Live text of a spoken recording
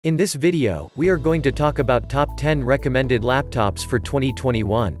In this video, we are going to talk about top 10 recommended laptops for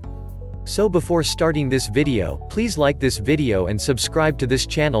 2021. So before starting this video, please like this video and subscribe to this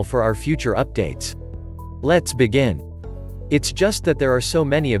channel for our future updates. Let's begin. It's just that there are so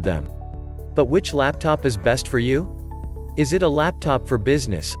many of them. But which laptop is best for you? Is it a laptop for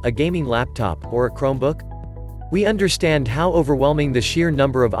business, a gaming laptop, or a Chromebook? We understand how overwhelming the sheer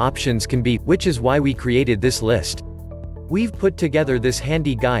number of options can be, which is why we created this list. We've put together this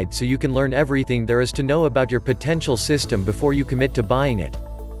handy guide so you can learn everything there is to know about your potential system before you commit to buying it.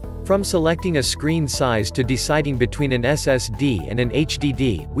 From selecting a screen size to deciding between an SSD and an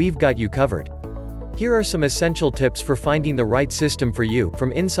HDD, we've got you covered. Here are some essential tips for finding the right system for you,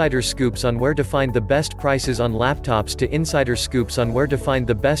 from insider scoops on where to find the best prices on laptops to insider scoops on where to find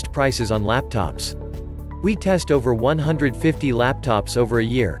the best prices on laptops. We test over 150 laptops over a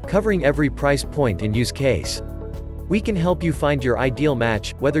year, covering every price point and use case. We can help you find your ideal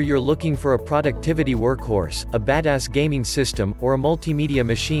match, whether you're looking for a productivity workhorse, a badass gaming system, or a multimedia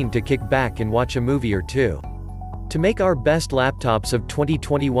machine to kick back and watch a movie or two. To make our best laptops of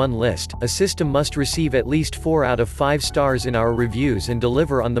 2021 list, a system must receive at least 4 out of 5 stars in our reviews and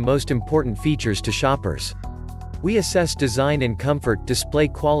deliver on the most important features to shoppers. We assess design and comfort, display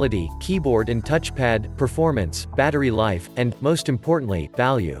quality, keyboard and touchpad, performance, battery life, and, most importantly,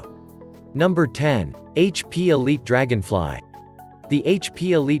 value. Number 10. HP Elite Dragonfly. The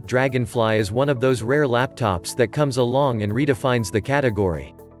HP Elite Dragonfly is one of those rare laptops that comes along and redefines the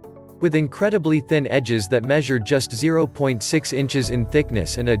category. With incredibly thin edges that measure just 0.6 inches in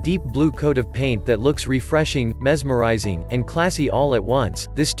thickness and a deep blue coat of paint that looks refreshing, mesmerizing, and classy all at once,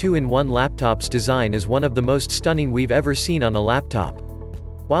 this 2-in-1 laptop's design is one of the most stunning we've ever seen on a laptop.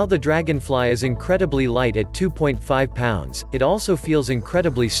 While the Dragonfly is incredibly light at 2.5 pounds, it also feels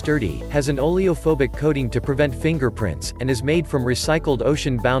incredibly sturdy, has an oleophobic coating to prevent fingerprints, and is made from recycled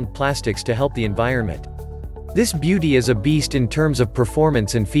ocean-bound plastics to help the environment. This beauty is a beast in terms of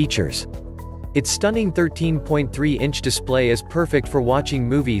performance and features. Its stunning 13.3-inch display is perfect for watching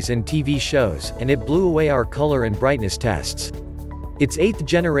movies and TV shows, and it blew away our color and brightness tests. Its 8th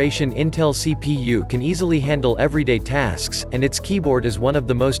generation Intel CPU can easily handle everyday tasks, and its keyboard is one of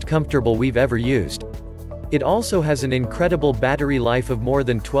the most comfortable we've ever used. It also has an incredible battery life of more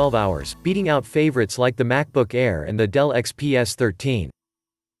than 12 hours, beating out favorites like the MacBook Air and the Dell XPS 13.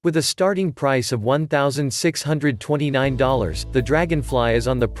 With a starting price of $1,629, the Dragonfly is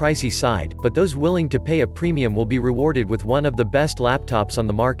on the pricey side, but those willing to pay a premium will be rewarded with one of the best laptops on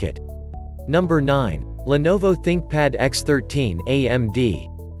the market. Number 9. Lenovo ThinkPad X13 AMD.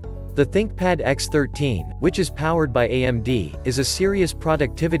 The ThinkPad X13, which is powered by AMD, is a serious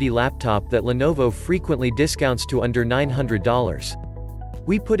productivity laptop that Lenovo frequently discounts to under $900.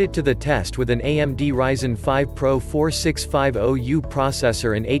 We put it to the test with an AMD Ryzen 5 Pro 4650U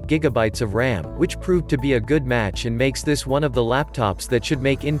processor and 8GB of RAM, which proved to be a good match and makes this one of the laptops that should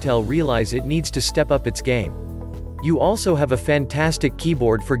make Intel realize it needs to step up its game. You also have a fantastic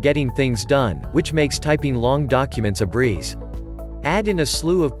keyboard for getting things done, which makes typing long documents a breeze. Add in a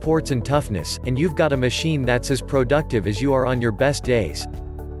slew of ports and toughness, and you've got a machine that's as productive as you are on your best days.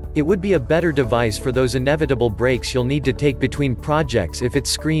 It would be a better device for those inevitable breaks you'll need to take between projects if its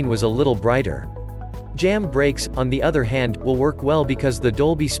screen was a little brighter. Jam breaks, on the other hand, will work well because the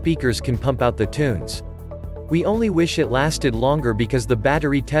Dolby speakers can pump out the tunes. We only wish it lasted longer because the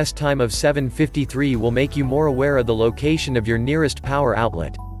battery test time of 7:53 will make you more aware of the location of your nearest power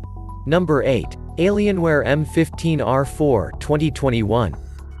outlet. Number 8. Alienware M15R4 2021.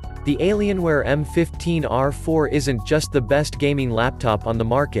 The Alienware M15R4 isn't just the best gaming laptop on the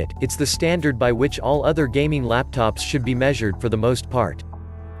market, it's the standard by which all other gaming laptops should be measured for the most part.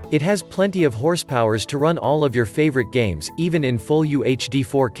 It has plenty of horsepowers to run all of your favorite games, even in full UHD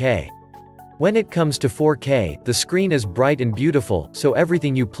 4K. When it comes to 4K, the screen is bright and beautiful, so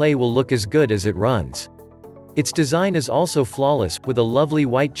everything you play will look as good as it runs. Its design is also flawless, with a lovely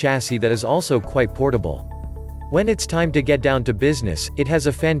white chassis that is also quite portable. When it's time to get down to business, it has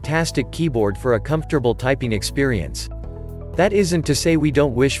a fantastic keyboard for a comfortable typing experience. That isn't to say we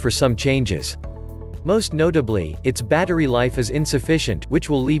don't wish for some changes. Most notably, its battery life is insufficient, which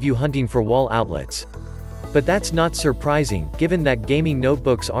will leave you hunting for wall outlets. But that's not surprising, given that gaming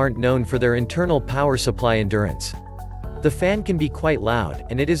notebooks aren't known for their internal power supply endurance. The fan can be quite loud,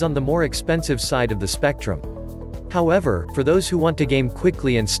 and it is on the more expensive side of the spectrum. However, for those who want to game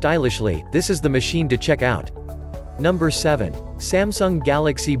quickly and stylishly, this is the machine to check out. Number 7. Samsung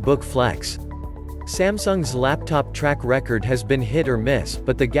Galaxy Book Flex. Samsung's laptop track record has been hit or miss,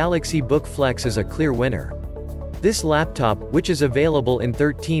 but the Galaxy Book Flex is a clear winner. This laptop, which is available in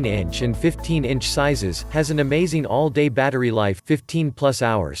 13-inch and 15-inch sizes, has an amazing all-day battery life, 15+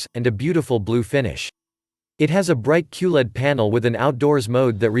 hours, and a beautiful blue finish. It has a bright QLED panel with an outdoors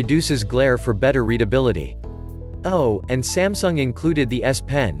mode that reduces glare for better readability. Oh, and Samsung included the S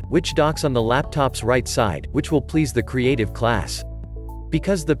Pen, which docks on the laptop's right side, which will please the creative class.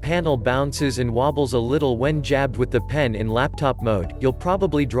 Because the panel bounces and wobbles a little when jabbed with the pen in laptop mode, you'll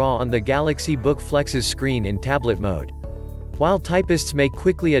probably draw on the Galaxy Book Flex's screen in tablet mode. While typists may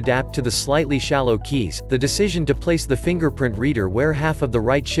quickly adapt to the slightly shallow keys, the decision to place the fingerprint reader where half of the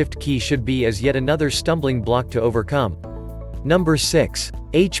right shift key should be is yet another stumbling block to overcome. Number 6.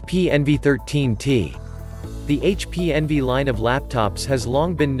 HP Envy 13T. The HP Envy line of laptops has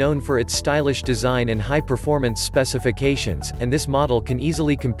long been known for its stylish design and high-performance specifications, and this model can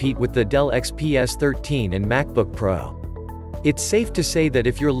easily compete with the Dell XPS 13 and MacBook Pro. It's safe to say that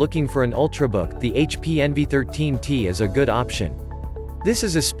if you're looking for an ultrabook, the HP Envy 13T is a good option. This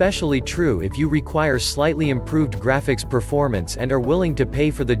is especially true if you require slightly improved graphics performance and are willing to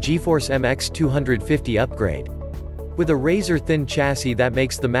pay for the GeForce MX 250 upgrade. With a razor-thin chassis that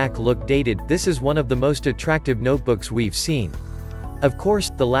makes the Mac look dated, this is one of the most attractive notebooks we've seen. Of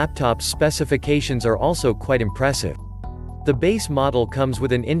course, the laptop's specifications are also quite impressive. The base model comes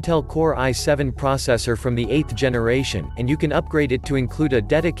with an Intel Core i7 processor from the 8th generation, and you can upgrade it to include a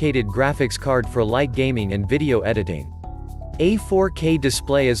dedicated graphics card for light gaming and video editing. A 4K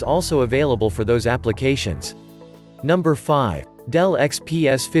display is also available for those applications. Number 5. Dell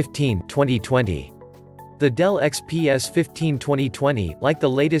XPS 15 2020. The Dell XPS 15 2020, like the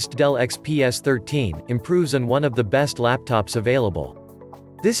latest Dell XPS 13, improves on one of the best laptops available.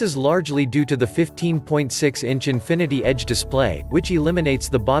 This is largely due to the 15.6-inch Infinity Edge display, which eliminates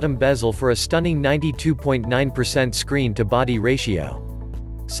the bottom bezel for a stunning 92.9% screen-to-body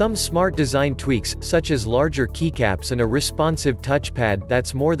ratio. Some smart design tweaks, such as larger keycaps and a responsive touchpad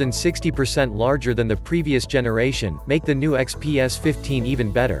that's more than 60% larger than the previous generation, make the new XPS 15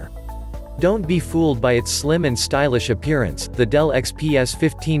 even better. Don't be fooled by its slim and stylish appearance, the Dell XPS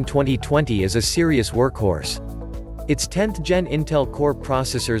 15 2020 is a serious workhorse. Its 10th-gen Intel Core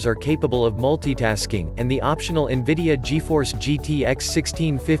processors are capable of multitasking, and the optional NVIDIA GeForce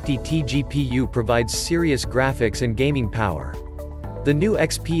GTX 1650T GPU provides serious graphics and gaming power. The new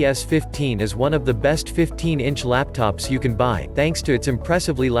XPS 15 is one of the best 15-inch laptops you can buy, thanks to its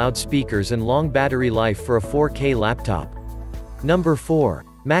impressively loud speakers and long battery life for a 4K laptop. Number 4.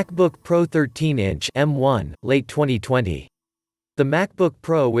 MacBook Pro 13-inch M1, late 2020. The MacBook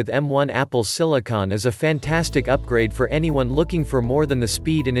Pro with M1 Apple Silicon is a fantastic upgrade for anyone looking for more than the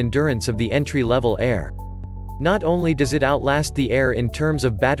speed and endurance of the entry-level Air. Not only does it outlast the Air in terms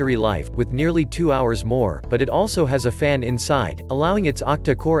of battery life, with nearly 2 hours more, but it also has a fan inside, allowing its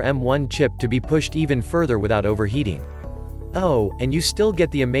octa-core M1 chip to be pushed even further without overheating. Oh, and you still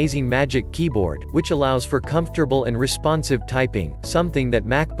get the amazing Magic Keyboard, which allows for comfortable and responsive typing, something that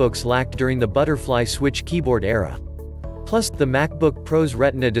MacBooks lacked during the butterfly switch keyboard era. Plus, the MacBook Pro's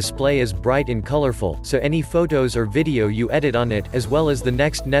Retina display is bright and colorful, so any photos or video you edit on it, as well as the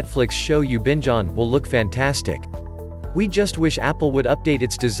next Netflix show you binge on, will look fantastic. We just wish Apple would update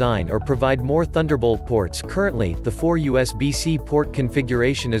its design or provide more Thunderbolt ports. Currently, the 4 USB-C port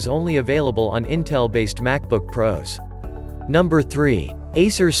configuration is only available on Intel-based MacBook Pros. Number 3.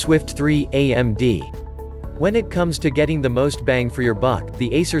 Acer Swift 3 AMD. When it comes to getting the most bang for your buck,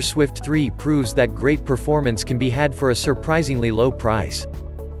 the Acer Swift 3 proves that great performance can be had for a surprisingly low price.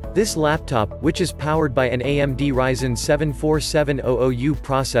 This laptop, which is powered by an AMD Ryzen 7 4700U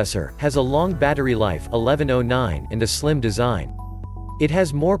processor, has a long battery life 1109 and a slim design. It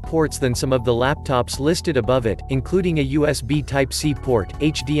has more ports than some of the laptops listed above it, including a USB Type-C port,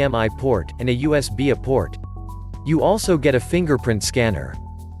 HDMI port, and a USB-A port. You also get a fingerprint scanner.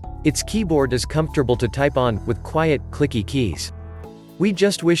 Its keyboard is comfortable to type on, with quiet, clicky keys. We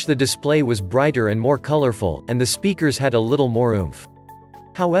just wish the display was brighter and more colorful, and the speakers had a little more oomph.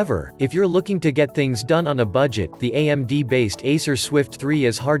 However, if you're looking to get things done on a budget, the AMD-based Acer Swift 3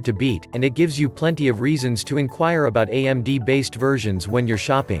 is hard to beat, and it gives you plenty of reasons to inquire about AMD-based versions when you're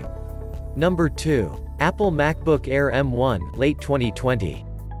shopping. Number 2. Apple MacBook Air M1, late 2020.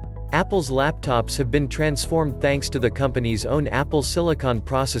 Apple's laptops have been transformed thanks to the company's own Apple Silicon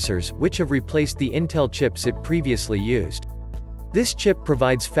processors, which have replaced the Intel chips it previously used. This chip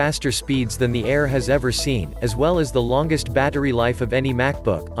provides faster speeds than the Air has ever seen, as well as the longest battery life of any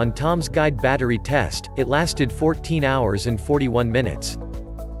MacBook. On Tom's Guide battery test, it lasted 14 hours and 41 minutes.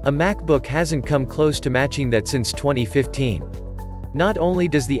 A MacBook hasn't come close to matching that since 2015. Not only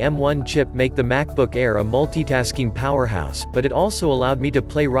does the M1 chip make the MacBook Air a multitasking powerhouse, but it also allowed me to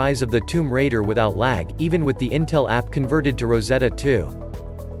play Rise of the Tomb Raider without lag, even with the Intel app converted to Rosetta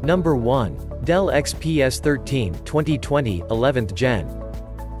 2. Number 1. Dell XPS 13, 2020, 11th Gen.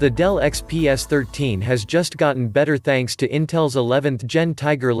 The Dell XPS 13 has just gotten better thanks to Intel's 11th Gen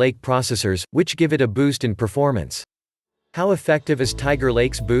Tiger Lake processors, which give it a boost in performance. How effective is Tiger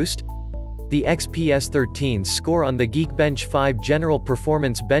Lake's boost? The XPS 13's score on the Geekbench 5 General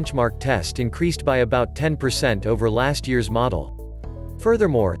Performance Benchmark test increased by about 10% over last year's model.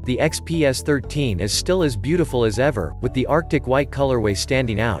 Furthermore, the XPS 13 is still as beautiful as ever, with the Arctic White colorway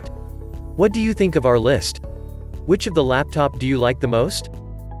standing out. What do you think of our list? Which of the laptop do you like the most?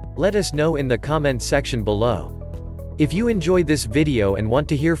 Let us know in the comment section below. If you enjoyed this video and want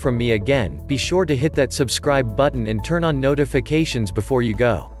to hear from me again, be sure to hit that subscribe button and turn on notifications before you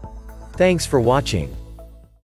go. Thanks for watching.